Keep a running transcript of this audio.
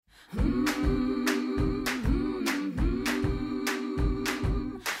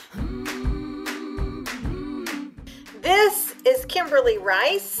Kimberly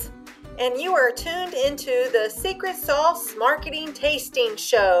Rice, and you are tuned into the Secret Sauce Marketing Tasting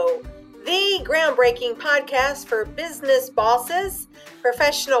Show, the groundbreaking podcast for business bosses,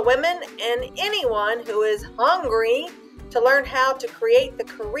 professional women, and anyone who is hungry to learn how to create the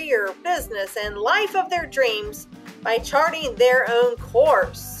career, business, and life of their dreams by charting their own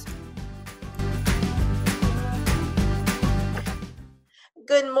course.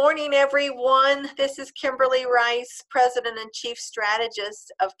 Good morning, everyone. This is Kimberly Rice, President and Chief Strategist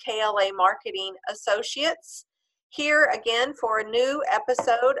of KLA Marketing Associates, here again for a new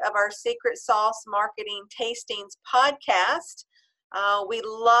episode of our Secret Sauce Marketing Tastings podcast. We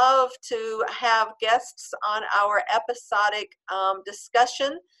love to have guests on our episodic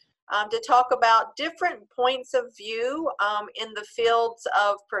discussion to talk about different points of view in the fields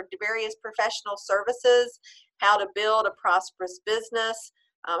of various professional services, how to build a prosperous business,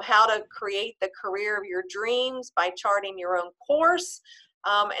 how to create the career of your dreams by charting your own course.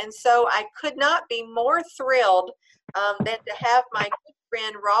 And so I could not be more thrilled than to have my good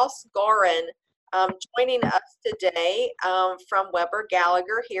friend Ross Goren joining us today from Weber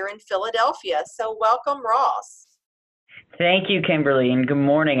Gallagher here in Philadelphia. So welcome, Ross. Thank you, Kimberly, and good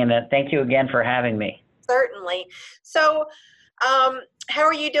morning, and thank you again for having me. Certainly. So how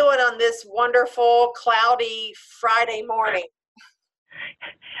are you doing on this wonderful, cloudy Friday morning?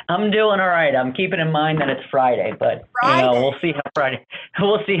 I'm doing all right. I'm keeping in mind that it's Friday, but Friday.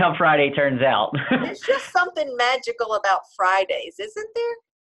 We'll see how Friday turns out. There's just something magical about Fridays, isn't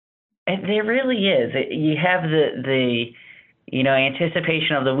there? There really is. You have the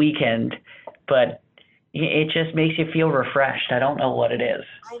anticipation of the weekend, but it just makes you feel refreshed. I don't know what it is.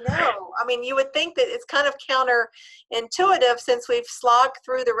 I know. I mean, you would think that it's kind of counterintuitive since we've slogged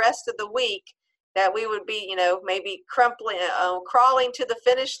through the rest of the week, that we would be, maybe crawling to the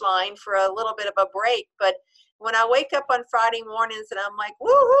finish line for a little bit of a break. But when I wake up on Friday mornings and I'm like,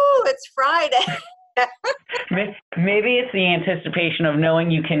 woohoo, it's Friday. Maybe it's the anticipation of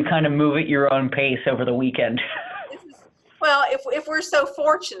knowing you can kind of move at your own pace over the weekend. Well, if we're so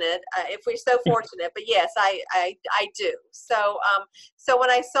fortunate, but yes, I do. So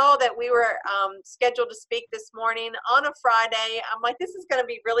when I saw that we were scheduled to speak this morning on a Friday, I'm like, this is going to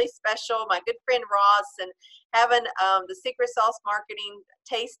be really special. My good friend Ross and having the Secret Sauce Marketing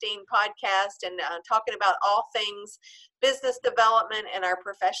Tasting podcast and talking about all things business development and our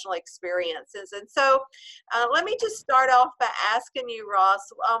professional experiences. And so let me just start off by asking you, Ross,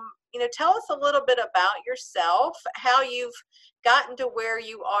 tell us a little bit about yourself, how you've gotten to where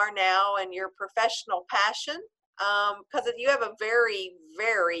you are now and your professional passion, because you have a very,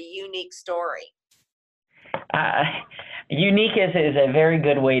 very unique story. Unique is a very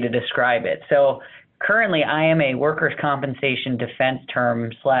good way to describe it. So currently I am a workers' compensation defense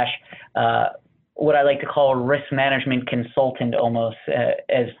term / what I like to call a risk management consultant, almost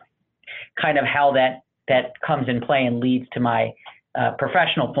as kind of how that comes in play and leads to my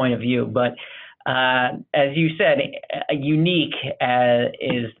professional point of view. But as you said, unique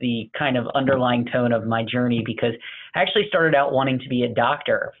is the kind of underlying tone of my journey, because I actually started out wanting to be a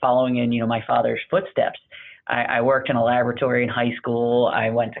doctor, following in my father's footsteps. I worked in a laboratory in high school. I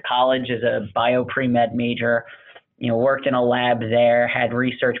went to college as a bio pre-med major, worked in a lab there, had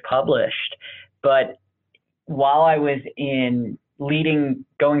research published. But while I was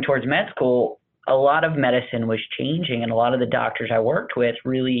going towards med school, a lot of medicine was changing, and a lot of the doctors I worked with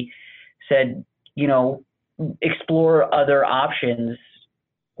really said, explore other options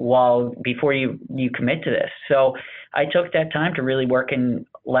before you commit to this. So I took that time to really work in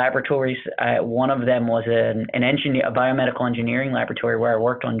laboratories. One of them was a biomedical engineering laboratory where I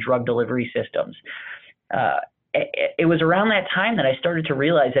worked on drug delivery systems. It was around that time that I started to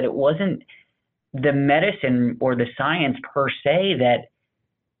realize that it wasn't the medicine or the science per se that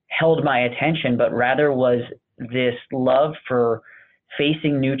held my attention, but rather was this love for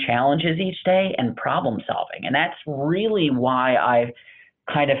facing new challenges each day and problem solving. And that's really why I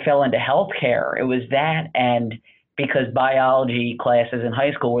kind of fell into healthcare. It was that, and because biology classes in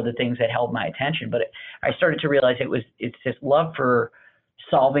high school were the things that held my attention. But I started to realize it's this love for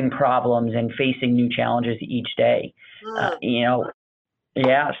solving problems and facing new challenges each day.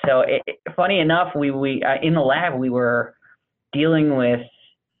 Yeah. So funny enough, we in the lab, we were dealing with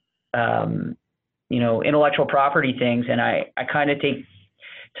intellectual property things. And I kind of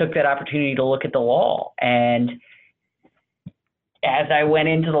took that opportunity to look at the law. And as I went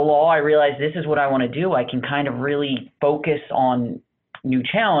into the law, I realized this is what I want to do. I can kind of really focus on new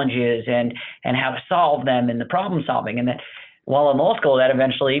challenges and how to solve them and the problem solving. And then while in law school, that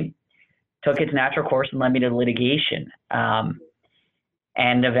eventually took its natural course and led me to litigation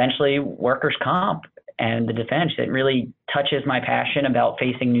and eventually workers' comp. and the defense. It really touches my passion about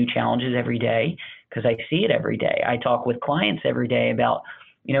facing new challenges every day because I see it every day. I talk with clients every day about,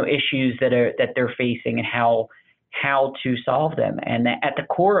 issues that they're facing and how to solve them. And at the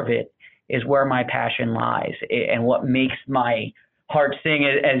core of it is where my passion lies and what makes my heart sing,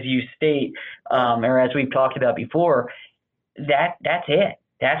 as you state, or as we've talked about before. That's it.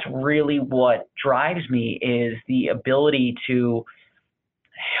 That's really what drives me, is the ability to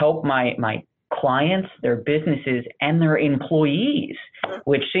help my clients, their businesses, and their employees,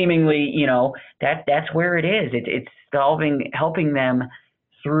 which seemingly, that's where it is. It's helping them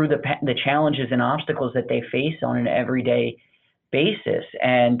through the challenges and obstacles that they face on an everyday basis,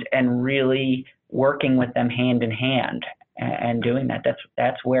 and really working with them hand in hand and doing that.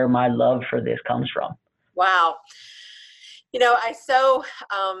 That's where my love for this comes from. Wow.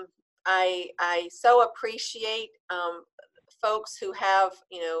 I so appreciate folks who have,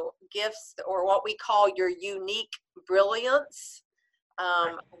 gifts, or what we call your unique brilliance,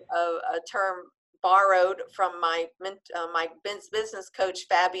 a term borrowed from my business coach,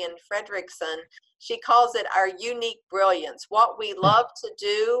 Fabian Fredrickson. She calls it our unique brilliance, what we love to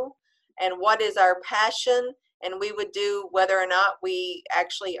do and what is our passion, and we would do whether or not we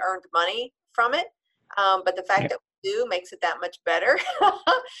actually earned money from it. But the fact that we do makes it that much better. But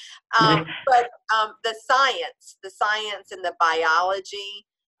the science and the biology,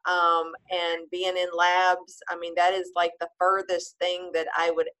 and being in labs, I mean, that is like the furthest thing that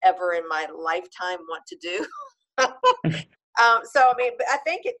I would ever in my lifetime want to do. So, I mean, I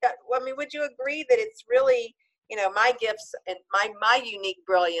think would you agree that it's really, my gifts and my unique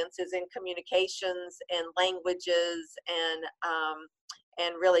brilliance is in communications and languages and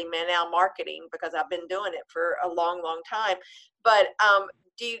really now marketing, because I've been doing it for a long, long time. But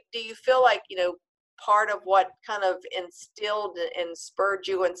do you feel like, part of what kind of instilled and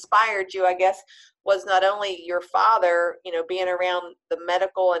inspired you, I guess, was not only your father, being around the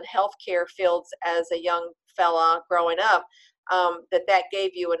medical and healthcare fields as a young fella growing up, that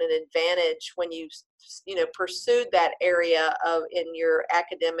gave you an advantage when you pursued that area in your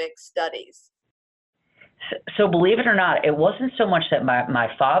academic studies? So believe it or not, it wasn't so much that my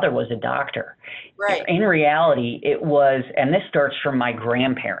father was a doctor. Right. In reality, it was, and this starts from my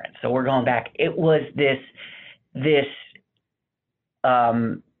grandparents, so we're going back. It was this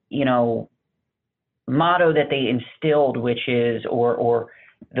motto that they instilled, which is, or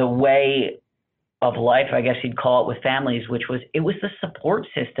the way of life, I guess you'd call it, with families, which was, it was the support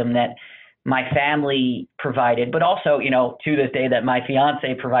system that my family provided, but also, to this day, that my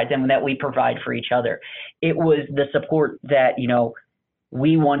fiance provides and that we provide for each other. It was the support that,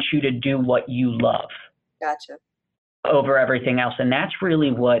 we want you to do what you love. Gotcha. Over everything else. And that's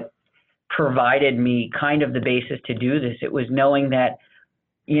really what provided me kind of the basis to do this. It was knowing that,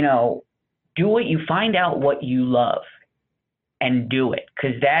 find out what you love and do it.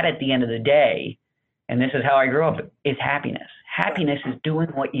 Because that, at the end of the day, and this is how I grew up, is happiness. Happiness is doing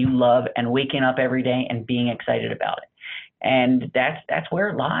what you love and waking up every day and being excited about it. And that's where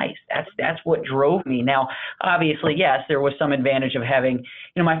it lies. That's what drove me. Now, obviously, yes, there was some advantage of having,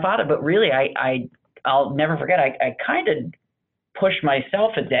 my father, but really, I'll never forget, I kind of pushed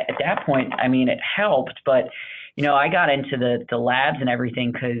myself at that point. I mean, it helped, but, I got into the labs and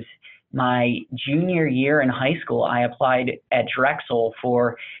everything because my junior year in high school, I applied at Drexel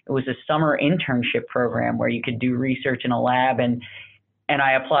it was a summer internship program where you could do research in a lab, and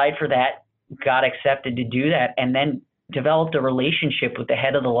I applied for that, got accepted to do that, and then developed a relationship with the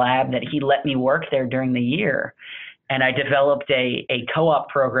head of the lab that he let me work there during the year. And I developed a co-op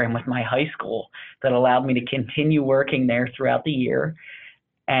program with my high school that allowed me to continue working there throughout the year.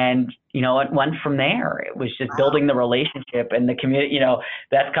 And, it went from there. It was just building the relationship and the community,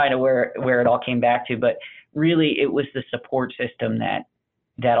 that's kind of where it all came back to. But really, it was the support system that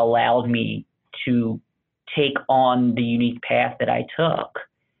allowed me to take on the unique path that I took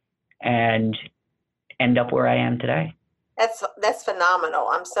and end up where I am today. That's phenomenal.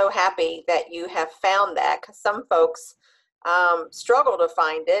 I'm so happy that you have found that, because some folks struggle to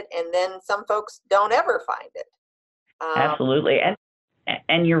find it, and then some folks don't ever find it. Absolutely.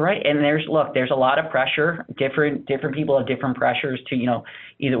 And you're right. And there's a lot of pressure. Different people have different pressures to,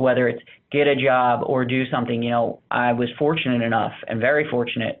 either whether it's get a job or do something. I was fortunate enough, and very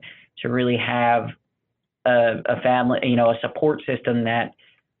fortunate, to really have a family, a support system that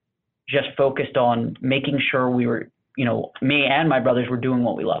just focused on making sure we were, me and my brothers were doing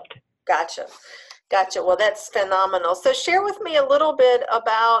what we loved. Gotcha. Well, that's phenomenal. So share with me a little bit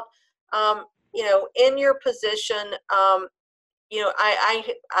about, in your position, I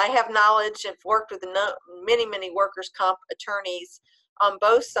have knowledge and worked with many workers' comp attorneys on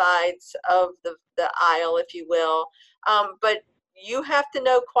both sides of the aisle, if you will. But you have to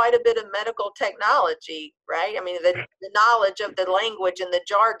know quite a bit of medical technology, right? I mean, the knowledge of the language and the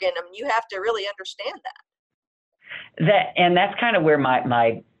jargon, I mean, you have to really understand that. And that's kind of where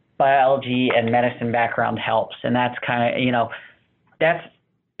my biology and medicine background helps. And that's kind of,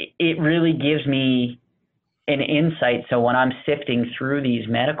 it really gives me an insight. So when I'm sifting through these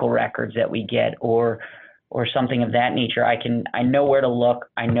medical records that we get or something of that nature, I know where to look,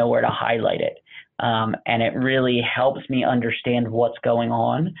 I know where to highlight it. And it really helps me understand what's going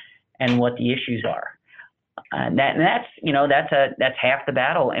on and what the issues are. And that's half the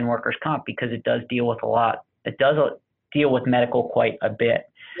battle in workers' comp, because it does deal with a lot. It does deal with medical quite a bit.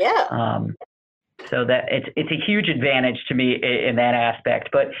 Yeah. So that it's a huge advantage to me in that aspect.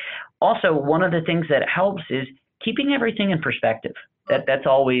 But also, one of the things that helps is keeping everything in perspective. That's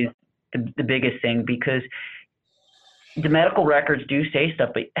always the biggest thing, because the medical records do say stuff,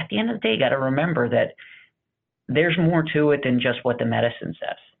 but at the end of the day, you got to remember that there's more to it than just what the medicine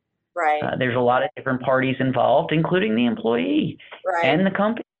says. Right. There's a lot of different parties involved, including the employee and the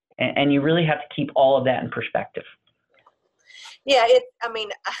company, and you really have to keep all of that in perspective. Yeah, it's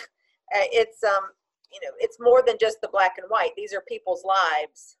more than just the black and white. These are people's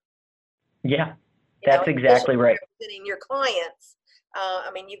lives. Yeah, that's exactly right. Representing your clients.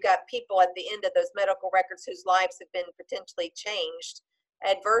 You've got people at the end of those medical records whose lives have been potentially changed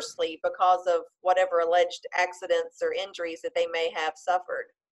adversely because of whatever alleged accidents or injuries that they may have suffered.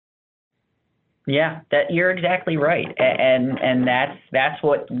 Yeah, that you're exactly right, and that's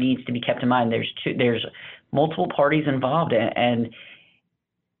what needs to be kept in mind. There's multiple parties involved, and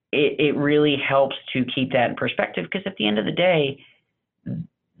it really helps to keep that in perspective, because at the end of the day,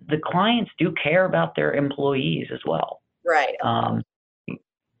 the clients do care about their employees as well. Right.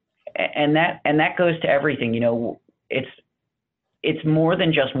 And that goes to everything. It's more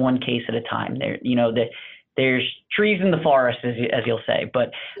than just one case at a time. There's trees in the forest, as you'll say.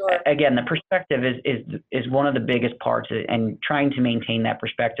 But sure. Again, the perspective is one of the biggest parts, and trying to maintain that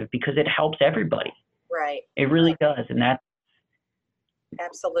perspective, because it helps everybody. Right. It really does, and that's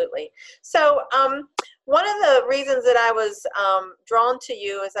absolutely. So one of the reasons that I was drawn to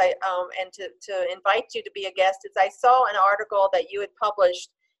you and to invite you to be a guest is I saw an article that you had published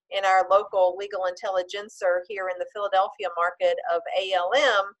in our local legal intelligencer here in the Philadelphia market of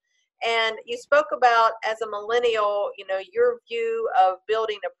ALM. And you spoke about, as a millennial, your view of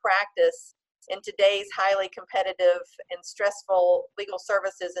building a practice in today's highly competitive and stressful legal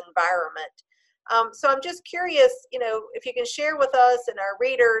services environment. So I'm just curious, if you can share with us and our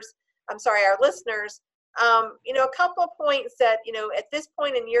listeners, a couple of points that, at this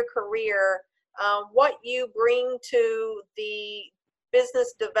point in your career, what you bring to the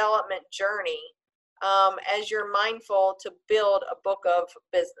business development journey as you're mindful to build a book of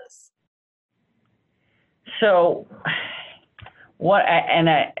business. So one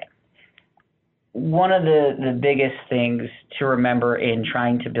of the biggest things to remember in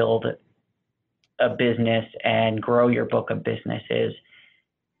trying to build a business and grow your book of business is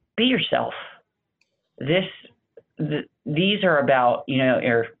be yourself. These are about,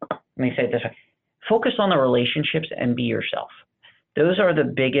 or let me say it this way, focus on the relationships and be yourself. Those are the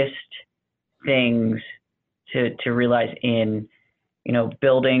biggest things to realize in,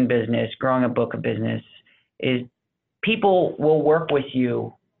 building business, growing a book of business, is people will work with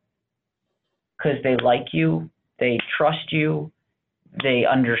you because they like you, they trust you, they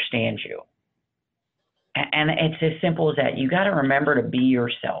understand you. And it's as simple as that. You got to remember to be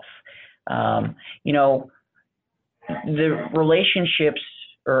yourself. The relationships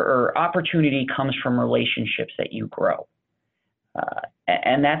or opportunity comes from relationships that you grow.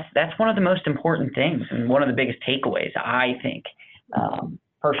 And that's one of the most important things, and one of the biggest takeaways, I think,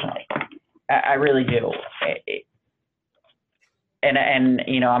 personally. I really do. And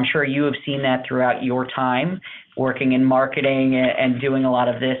I'm sure you have seen that throughout your time working in marketing and doing a lot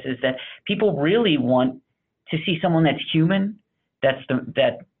of this, is that people really want to see someone that's human,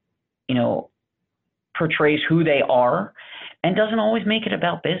 that portrays who they are, and doesn't always make it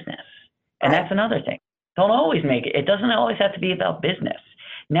about business. And that's another thing. Don't always make it. It doesn't always have to be about business.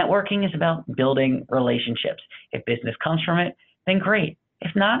 Networking is about building relationships. If business comes from it, then great.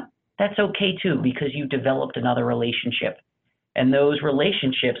 If not, that's okay too, because you developed another relationship. And those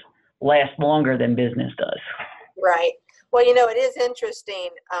relationships last longer than business does. Right. Well, it is interesting.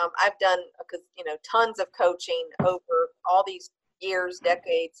 I've done, tons of coaching over all these years,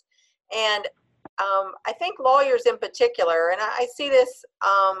 decades. And I think lawyers in particular, and I see this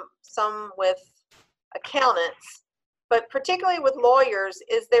some with accountants, but particularly with lawyers,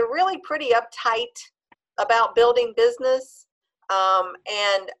 is they're really pretty uptight about building business.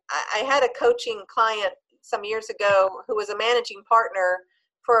 And I had a coaching client some years ago who was a managing partner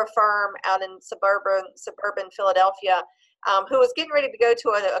for a firm out in suburban Philadelphia, who was getting ready to go to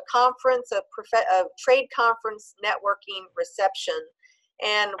a conference, a trade conference networking reception.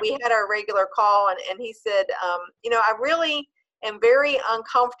 And we had our regular call, and he said, I really am very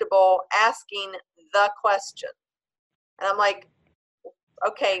uncomfortable asking the question. And I'm like,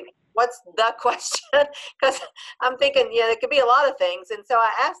 okay, what's the question? Because I'm thinking, it could be a lot of things. And so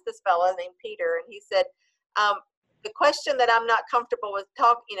I asked this fellow named Peter, and he said, the question that I'm not comfortable with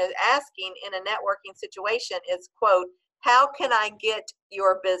asking in a networking situation is, quote, how can I get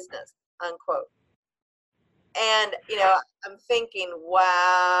your business, unquote. And, I'm thinking,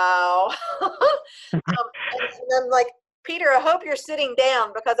 wow. And I'm like, Peter, I hope you're sitting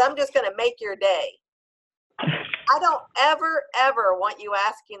down because I'm just going to make your day. I don't ever want you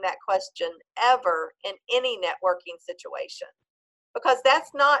asking that question ever in any networking situation, because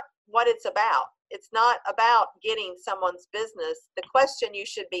that's not what it's about. It's not about getting someone's business. The question you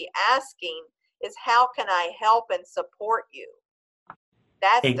should be asking is, how can I help and support you?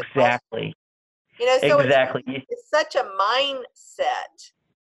 That's exactly. The question. So exactly. It's such a mindset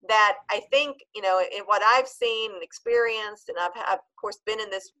that I think, in what I've seen and experienced, and I've of course been in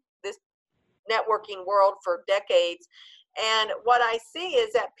this networking world for decades, and what I see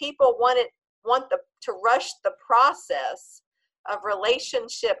is that people want to rush the process of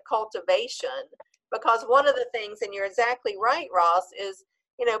relationship cultivation, because one of the things, and you're exactly right, Ross, is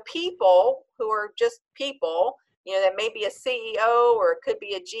people who are just people, that may be a CEO, or it could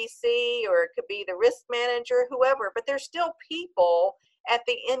be a GC, or it could be the risk manager, whoever, but they're still people at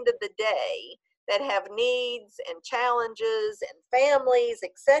the end of the day that have needs and challenges and families,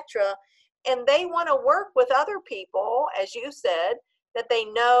 etc. And they want to work with other people, as you said, that they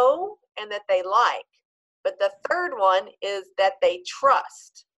know and that they like. But the third one is that they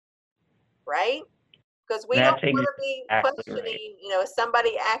trust, right? Because we don't want to be questioning,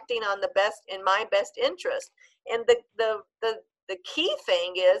 somebody acting in my best interest. And the key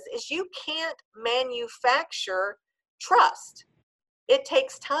thing is you can't manufacture trust. It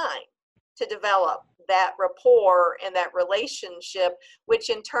takes time to develop that rapport and that relationship, which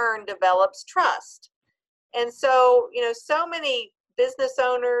in turn develops trust. And so, so many business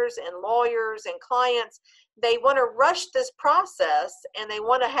owners and lawyers and clients, they want to rush this process, and they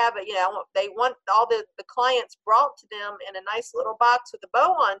want to have it, they want all the clients brought to them in a nice little box with a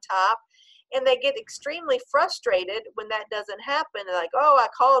bow on top. And they get extremely frustrated when that doesn't happen. They're like, oh, I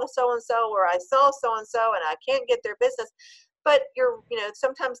called so-and-so, or I saw so-and-so, and I can't get their business. But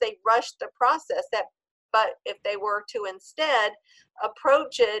sometimes they rush the process. But if they were to instead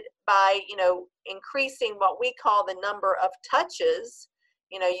approach it by, increasing what we call the number of touches,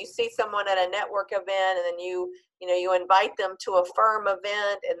 you see someone at a network event, and then you invite them to a firm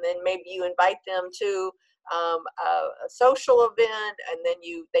event, and then maybe you invite them to a social event, and then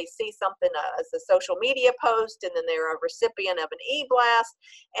they see something as a social media post, and then they're a recipient of an e-blast,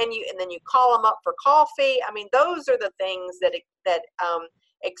 and then you call them up for coffee. I mean, those are the things that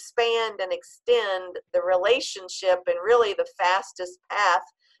expand and extend the relationship, and really the fastest path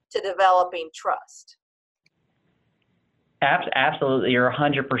to developing trust. Absolutely, you're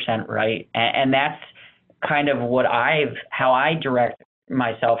 100% right, and that's kind of how I direct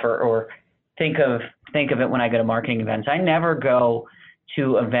myself, or think of it when I go to marketing events. I never go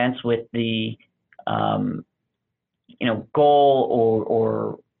to events with the goal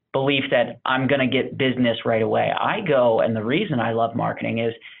or belief that I'm going to get business right away. I go, and the reason I love marketing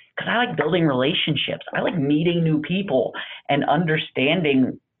is because I like building relationships. I like meeting new people and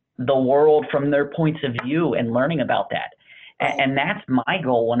understanding the world from their points of view and learning about that. And that's my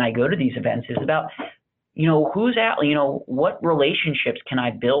goal when I go to these events, is about, who's out, what relationships can I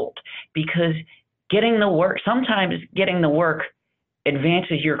build? Because sometimes getting the work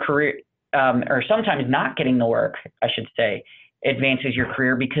advances your career, or sometimes not getting the work, I should say, advances your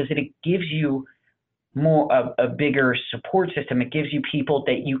career, because it gives you a bigger support system. It gives you people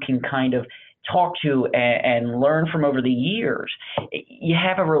that you can kind of talk to and learn from over the years. You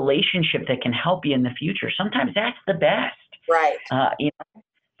have a relationship that can help you in the future. Sometimes that's the best. Right.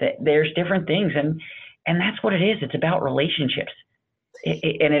 There's different things, and that's what it is. It's about relationships.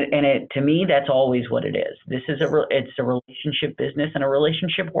 To me, that's always what it is. It's a relationship business and a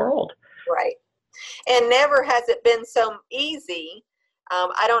relationship world. Right. And never has it been so easy.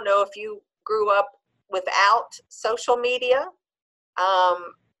 I don't know if you grew up without social media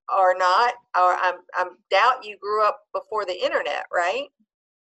or not, or I doubt you grew up before the internet, right?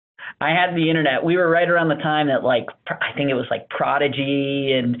 I had the internet. We were right around the time that like I think it was like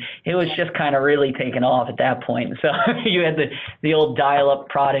Prodigy, and it was just kind of really taking off at that point. So you had the old dial-up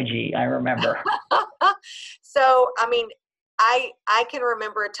Prodigy, I remember. So, I mean, I can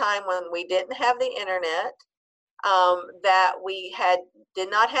remember a time when we didn't have the internet, that we did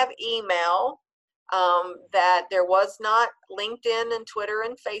not have email, that there was not LinkedIn and Twitter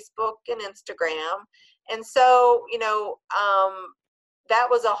and Facebook and Instagram. And so, that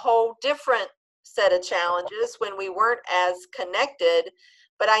was a whole different set of challenges when we weren't as connected.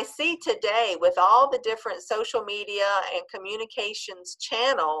 But I see today with all the different social media and communications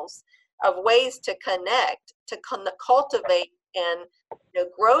channels of ways to connect, to cultivate and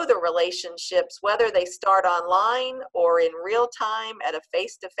grow the relationships, whether they start online or in real time at a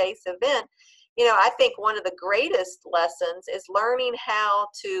face-to-face event. I think one of the greatest lessons is learning how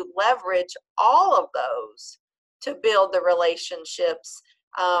to leverage all of those to build the relationships,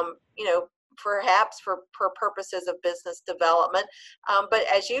 perhaps for purposes of business development. But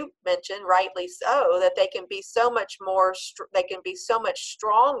as you mentioned, rightly so, that they can be so much more, they can be so much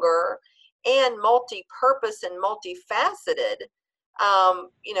stronger and multi-purpose and multifaceted,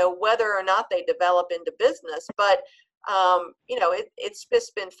 whether or not they develop into business. But it's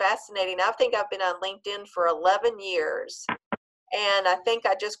just been fascinating. I think I've been on LinkedIn for 11 years, and I think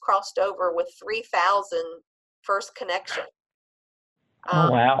I just crossed over with 3,000 first connection.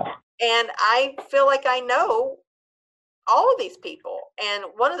 Oh, wow. And I feel like I know all of these people. And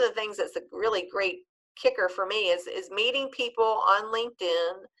one of the things that's a really great kicker for me is meeting people on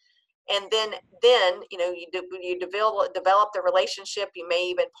LinkedIn. And then you develop the relationship. You may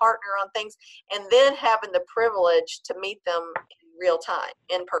even partner on things, and then having the privilege to meet them in real time,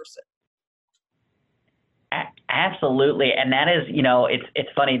 in person. Absolutely, and that is, it's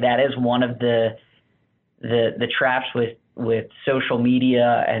funny. That is one of the traps with social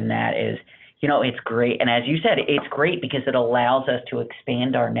media, and that is, it's great. And as you said, it's great because it allows us to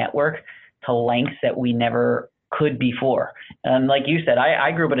expand our network to lengths that we never could before. Like you said,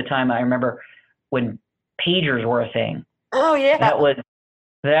 I grew up at a time, I remember when pagers were a thing. Oh yeah. That was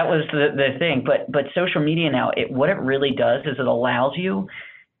the thing. But social media now, what it really does is it allows you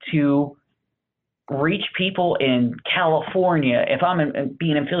to reach people in California. If I'm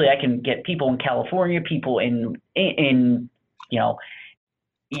being in Philly, I can get people in California, people in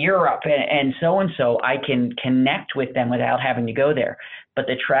Europe, and so I can connect with them without having to go there. But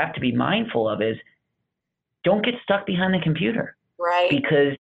the trap to be mindful of is don't get stuck behind the computer. Right.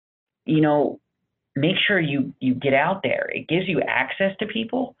 Because, make sure you get out there. It gives you access to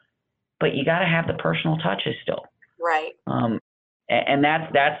people, but you got to have the personal touches still. Right. And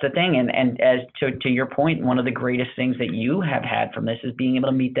that's the thing. And as to your point, one of the greatest things that you have had from this is being able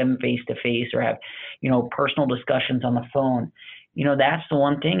to meet them face to face or have, personal discussions on the phone. That's the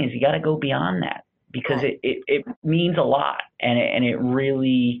one thing is you got to go beyond that because right. it means a lot, and it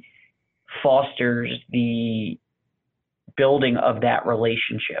really fosters the building of that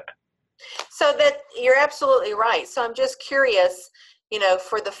relationship. So that you're absolutely right. So I'm just curious,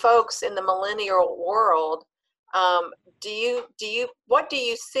 for the folks in the millennial world, what do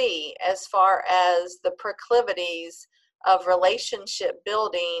you see as far as the proclivities of relationship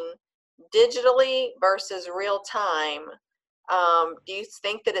building digitally versus real time? Do you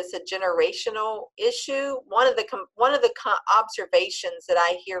think that it's a generational issue? One of the observations that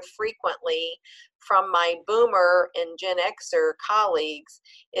I hear frequently from my boomer and Gen Xer colleagues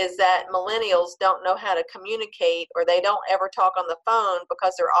is that millennials don't know how to communicate, or they don't ever talk on the phone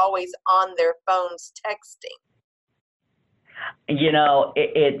because they're always on their phones texting.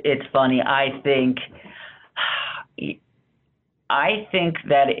 It's funny. I think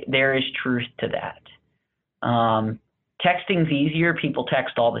that there is truth to that. Texting's easier. People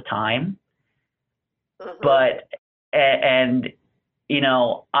text all the time. Mm-hmm. But,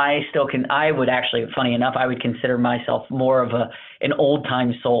 I would actually, funny enough, I would consider myself more of an old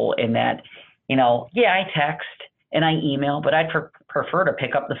time soul in that, I text and I email, but I'd prefer to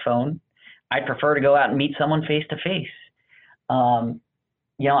pick up the phone. I'd prefer to go out and meet someone face to face.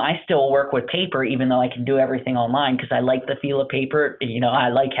 I still work with paper, even though I can do everything online because I like the feel of paper. I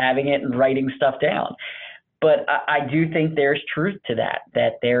like having it and writing stuff down. But I do think there's truth to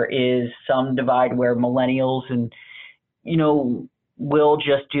that there is some divide where millennials and, will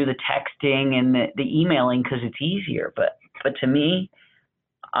just do the texting and the emailing because it's easier. But to me,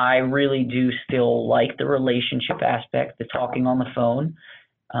 I really do still like the relationship aspect, the talking on the phone.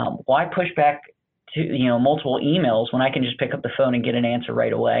 Why push back to, multiple emails when I can just pick up the phone and get an answer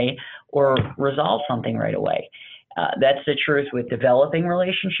right away or resolve something right away? That's the truth with developing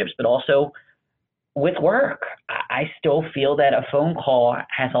relationships, but also with work, I still feel that a phone call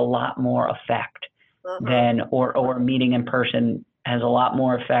has a lot more effect than, or a meeting in person has a lot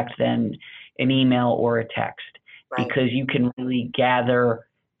more effect than an email or a text, Right. because you can really gather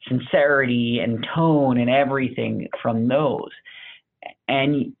sincerity and tone and everything from those.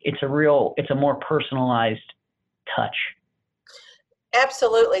 And it's a more personalized touch.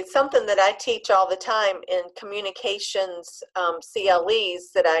 Absolutely. Something that I teach all the time in communications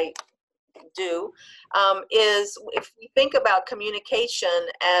CLEs that I do is, if you think about communication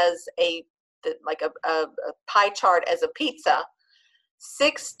as like a pie chart as a pizza,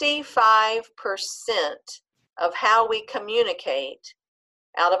 65% of how we communicate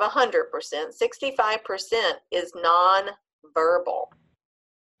out of 100%, 65% is nonverbal.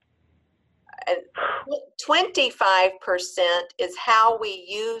 And 25% is how we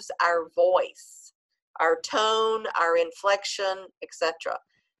use our voice, our tone, our inflection, etc.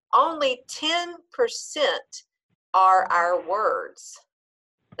 Only 10% are our words.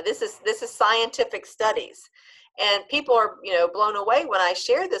 This is scientific studies, and people are blown away when I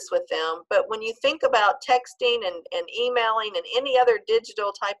share this with them. But when you think about texting and emailing and any other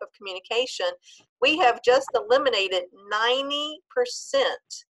digital type of communication, we have just eliminated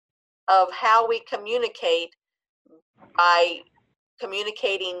 90% of how we communicate by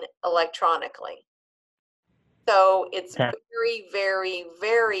communicating electronically. So it's very, very,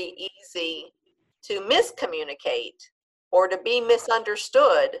 very easy to miscommunicate or to be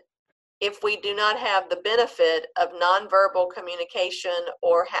misunderstood if we do not have the benefit of nonverbal communication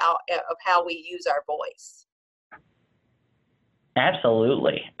or how we use our voice.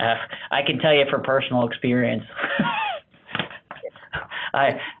 Absolutely. I can tell you from personal experience.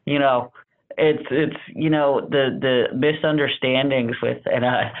 It's the misunderstandings with, and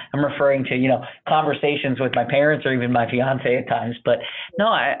I'm referring to, conversations with my parents or even my fiance at times. But no,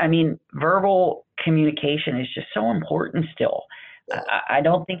 I mean, verbal communication is just so important still. Yeah. I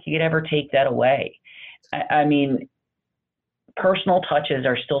don't think you could ever take that away. I mean, personal touches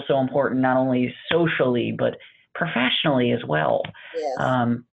are still so important, not only socially, but professionally as well. Yes.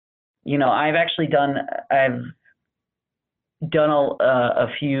 I've done a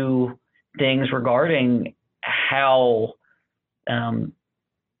few things regarding how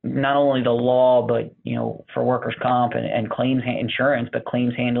not only the law, but for workers' comp and claims insurance, but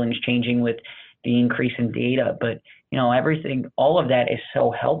claims handling is changing with the increase in data. But everything, all of that is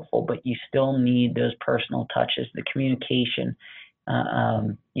so helpful, but you still need those personal touches, the communication.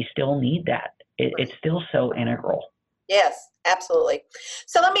 You still need that. It's still so integral. Yes, absolutely.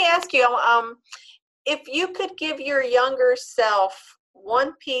 So let me ask you, if you could give your younger self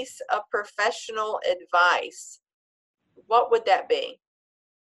one piece of professional advice, what would that be?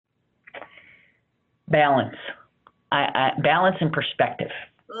 Balance. Balance and perspective.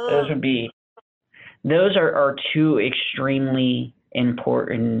 Those are two extremely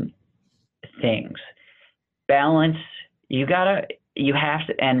important things. Balance, you have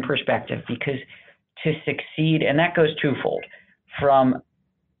to, and perspective, because to succeed, and that goes twofold. From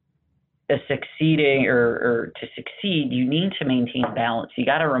succeeding or to succeed, you need to maintain balance. You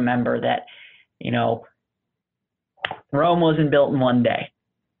got to remember that, Rome wasn't built in one day.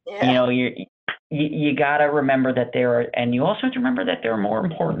 Yeah. You got to remember that and you also have to remember that there are more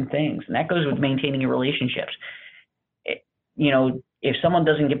important things, and that goes with maintaining your relationships. If someone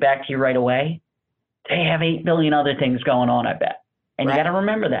doesn't get back to you right away, they have 8 billion other things going on, I bet. And right. You got to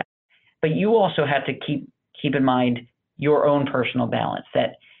remember that. But you also have to keep in mind your own personal balance,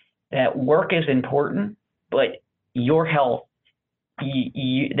 that work is important, but your health,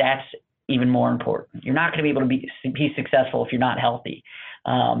 that's even more important. You're not going to be able to be successful if you're not healthy.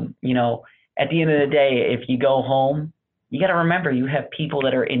 At the end of the day, if you go home, you got to remember you have people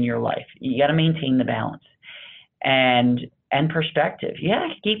that are in your life. You got to maintain the balance and perspective. You got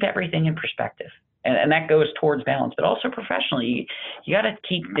to keep everything in perspective. And that goes towards balance, but also professionally, you got to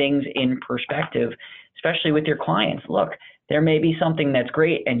keep things in perspective, especially with your clients. Look, there may be something that's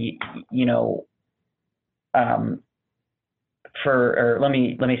great, and let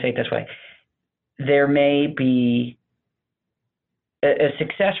me say it this way: there may be a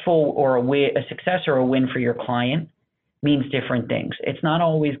success or a win for your client means different things. It's not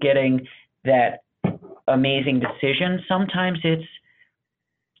always getting that amazing decision. Sometimes it's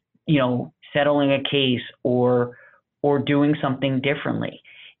settling a case or doing something differently.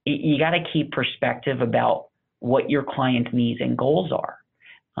 You got to keep perspective about what your client's needs and goals are.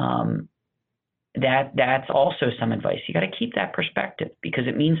 That's also some advice. You got to keep that perspective because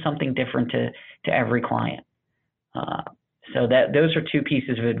it means something different to every client. So those are two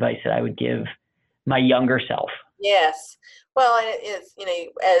pieces of advice that I would give my younger self. Yes. Well, and it is,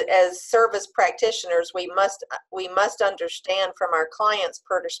 as service practitioners, we must understand from our clients'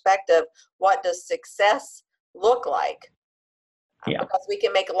 perspective, what does success look like? Yeah, Because we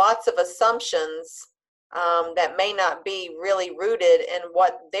can make lots of assumptions that may not be really rooted in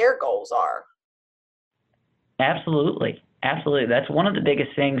what their goals are. absolutely. Absolutely. That's one of the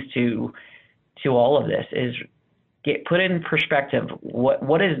biggest things to all of this is put in perspective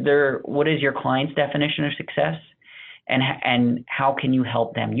what is your client's definition of success, and how can you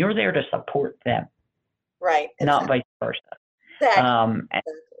help them? You're there to support them, Right. not Exactly. vice versa. Exactly. Um,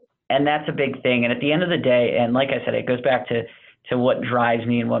 and that's a big thing. And at the end of the day, and like I said, it goes back to what drives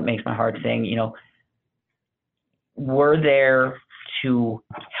me and what makes my heart sing. We're there to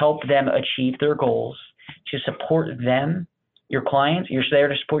help them achieve their goals, to support them, your clients. You're there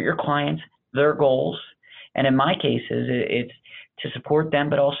to support your clients, their goals. And in my cases, it's to support them,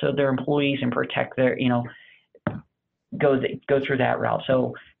 but also their employees and protect their, go through that route.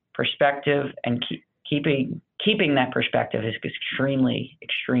 So perspective and keeping that perspective is extremely,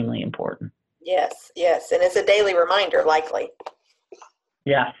 extremely important. Yes, yes. And it's a daily reminder, likely.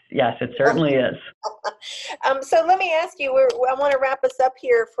 Yes, it certainly is. So let me ask you, I want to wrap us up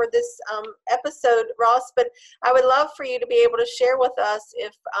here for this episode, Ross, but I would love for you to be able to share with us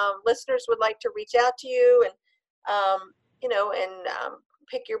if listeners would like to reach out to you and,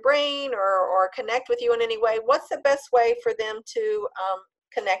 pick your brain or connect with you in any way. What's the best way for them to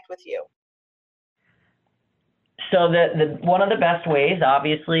connect with you? So the one of the best ways,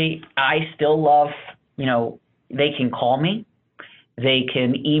 obviously, I still love, they can call me, they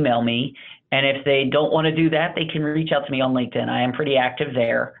can email me, and if they don't want to do that, they can reach out to me on LinkedIn. I am pretty active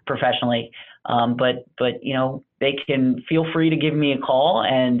there professionally, but they can feel free to give me a call,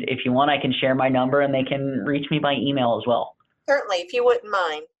 and if you want, I can share my number, and they can reach me by email as well. Certainly, if you wouldn't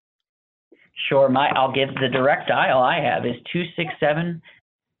mind. Sure, I'll give the direct dial I have is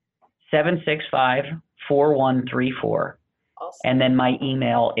 267-765-4134. Awesome. And then my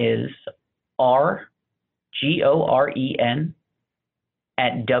email is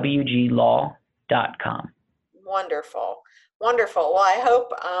rgoren@wglaw.com. Wonderful. Wonderful. Well, I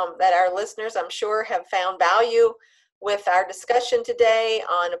hope that our listeners, I'm sure, have found value with our discussion today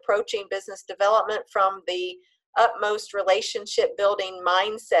on approaching business development from the utmost relationship building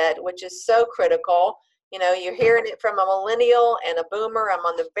mindset, which is so critical. You're hearing it from a millennial and a boomer. I'm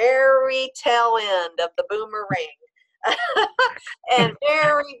on the very tail end of the boomer ring. And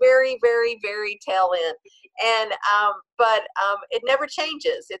very, very, very, very tail end. And but it never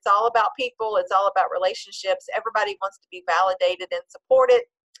changes. It's all about people. It's all about relationships. Everybody wants to be validated and supported.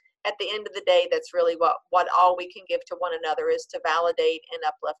 At the end of the day, that's really what all we can give to one another is to validate and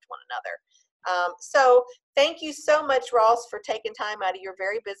uplift one another. So thank you so much, Ross, for taking time out of your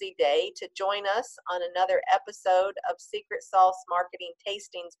very busy day to join us on another episode of Secret Sauce Marketing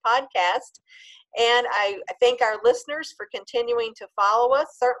Tastings podcast. And I thank our listeners for continuing to follow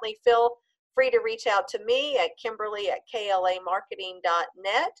us. Certainly feel free to reach out to me at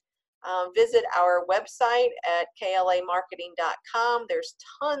Kimberly@klamarketing.net. Visit our website at klamarketing.com. There's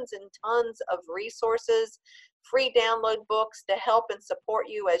tons and tons of resources, free download books to help and support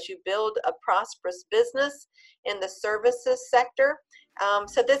you as you build a prosperous business in the services sector.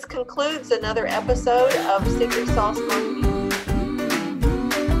 So this concludes another episode of Secret Sauce Marketing